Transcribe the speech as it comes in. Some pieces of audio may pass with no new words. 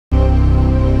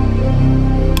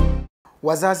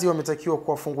Wazazi wametakiwa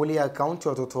kuwafungulia akaunti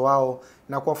watoto wao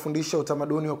na kuwafundisha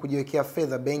utamaduni wa kujiwekea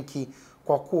fedha benki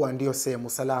kwa kuwa ndiyo sehemu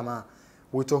salama.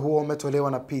 Wito huo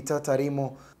umetolewa na Peter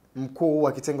Tarimo, Mkuu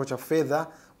wa Kitengo cha Fedha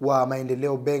wa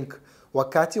Maendeleo Bank,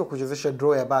 wakati wa kuchezesha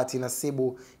droo ya bahati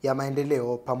nasibu ya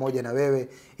Maendeleo pamoja na wewe,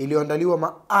 iliyoandaliwa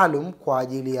maalum kwa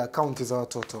ajili ya akaunti za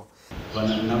watoto. Kwa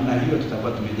namna hiyo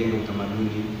tutakuwa tumejenga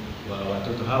utamaduni wa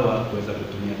watoto hawa kuweza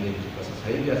kutumia benki. Kwa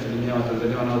sasa hivi asilimia wa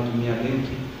Tanzania wanaotumia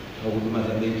benki au huduma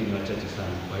za benki ni wachache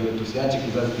sana. Kwa hiyo tusiache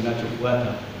kizazi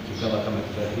kinachofuata kikawa kama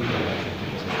kizazi hiki ambacho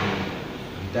kiko sasa hivi.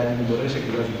 Tunahitaji kuboresha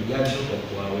kizazi kijacho kwa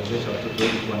kuwawezesha watoto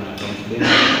wetu kuwa na akaunti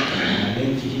benki, na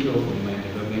benki hiyo ni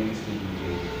Maendeleo Bank PLC.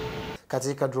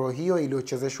 Katika draw hiyo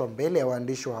iliyochezeshwa mbele ya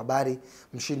waandishi wa habari,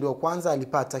 mshindi wa kwanza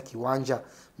alipata kiwanja,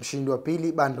 mshindi wa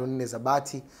pili bando 4 za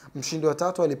bati, mshindi wa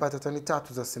tatu alipata tani 3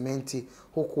 za simenti,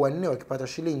 huku wanne wakipata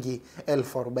shilingi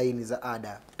 40,000 za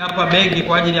ada. Hapa benki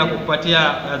kwa ajili ya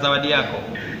kukupatia zawadi yako.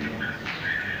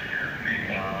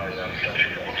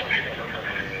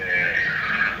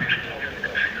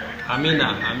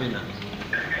 Amina.